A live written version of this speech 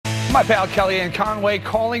My pal Kellyanne Conway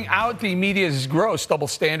calling out the media's gross double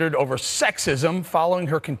standard over sexism following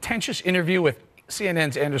her contentious interview with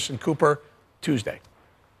CNN's Anderson Cooper Tuesday.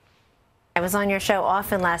 I was on your show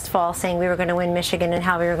often last fall saying we were going to win Michigan and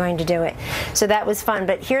how we were going to do it. So that was fun.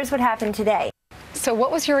 But here's what happened today. So what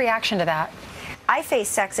was your reaction to that? I face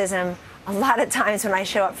sexism a lot of times when I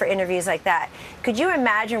show up for interviews like that. Could you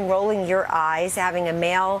imagine rolling your eyes, having a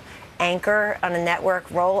male anchor on a network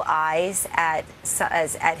roll eyes at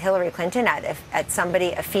Hillary Clinton, at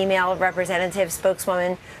somebody, a female representative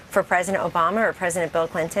spokeswoman for President Obama or President Bill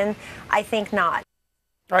Clinton? I think not.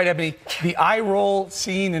 All right, Ebony, the eye roll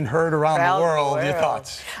seen and heard around the world, your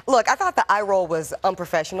thoughts? Look, I thought the eye roll was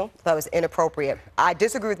unprofessional. I thought it was inappropriate. I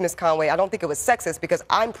disagree with Ms. Conway. I don't think it was sexist because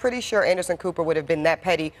I'm pretty sure Anderson Cooper would have been that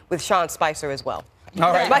petty with Sean Spicer as well.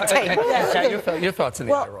 All right. My take. Your thoughts on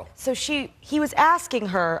the eye roll? So he was asking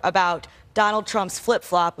her about Donald Trump's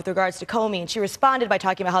flip-flop with regards to Comey, and she responded by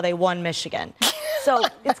talking about how they won Michigan. So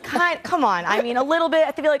it's come on. I mean, a little bit.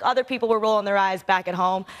 I feel like other people were rolling their eyes back at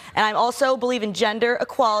home. And I also believe in gender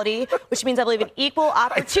equality, which means I believe in equal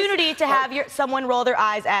opportunity to have someone roll their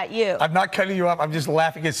eyes at you. I'm not cutting you off. I'm just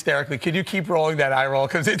laughing hysterically. Can you keep rolling that eye roll?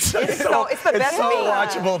 Because it's so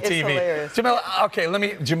watchable TV.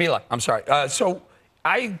 Hilarious. Jamila, I'm sorry. So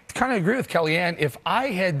I kind of agree with Kellyanne. If I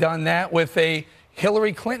had done that with a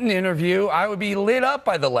Hillary Clinton interview, I would be lit up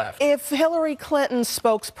by the left. If Hillary Clinton's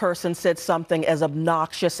spokesperson said something as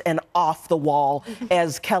obnoxious and off the wall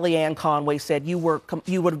as Kellyanne Conway said, you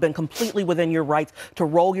would have been completely within your rights to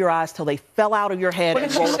roll your eyes till they fell out of your head. What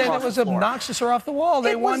did she say that was obnoxious or off the wall?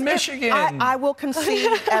 They won Michigan. I will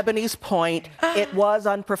concede Ebony's point. It was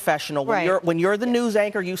unprofessional. When you're the news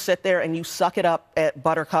anchor, you sit there and you suck it up at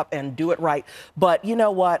Buttercup and do it right. But you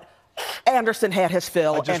know what? Anderson had his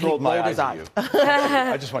fill, and he rolled his eyes.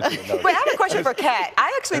 I just want you to know. Wait, I have a question for Kat.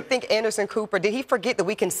 I actually think Anderson Cooper, did he forget that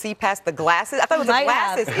we can see past the glasses? I thought it was a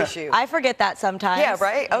glasses issue. I forget that sometimes. Yeah,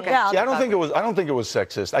 right? Okay. Yeah, I don't think it was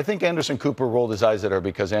sexist. I think Anderson Cooper rolled his eyes at her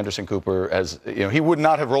because Anderson Cooper, he would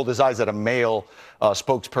not have rolled his eyes at a male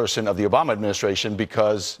spokesperson of the Obama administration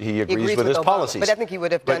because he agrees with his Obama, policies. But I think he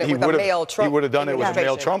would have done it with a male Trump. He would have done it with a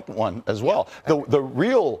male Trump one as well. Yeah. The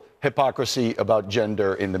real hypocrisy about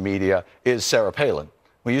gender in the media is Sarah Palin.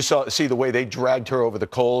 When you see the way they dragged her over the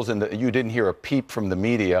coals and you didn't hear a peep from the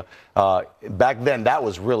media, back then that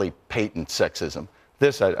was really patent sexism.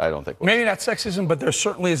 This, I don't think. Maybe not sexism, but there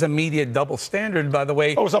certainly is a media double standard, by the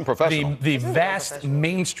way. Oh, it's unprofessional. The vast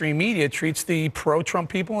mainstream media treats the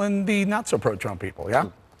pro-Trump people and the not-so-pro-Trump people, yeah?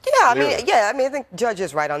 I think Judge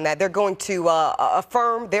is right on that. They're going to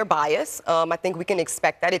affirm their bias. I think we can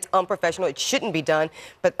expect that. It's unprofessional. It shouldn't be done.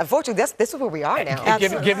 But unfortunately, this is where we are now.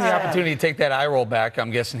 Given the opportunity to take that eye roll back, I'm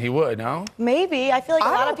guessing he would, no? Maybe. I feel like a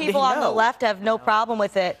lot of people on the left have no problem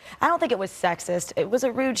with it. I don't think it was sexist. It was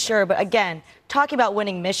a rude, sure. But again, talking about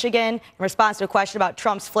winning Michigan in response to a question about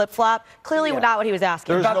Trump's flip-flop, clearly not what he was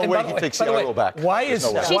asking. There's no way he takes the eye roll back.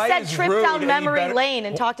 She said trip down memory lane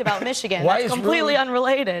and talked about Michigan. That's completely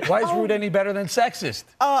unrelated. Why is rude any better than sexist?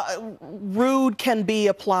 Rude can be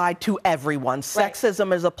applied to everyone.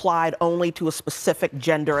 Sexism is applied only to a specific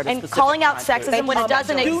gender and calling out sexism when it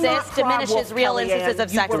doesn't exist diminishes real instances of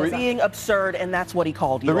sexism. You were being absurd, and that's what he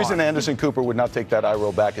called you. The reason Anderson Cooper would not take that eye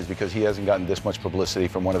roll back is because he hasn't gotten this much publicity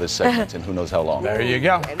from one of his segments in who knows how long. There you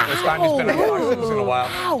go. First time he's been on Fox News in a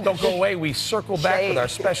while. Don't go away. We circle back with our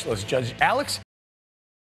specialist, Judge Alex.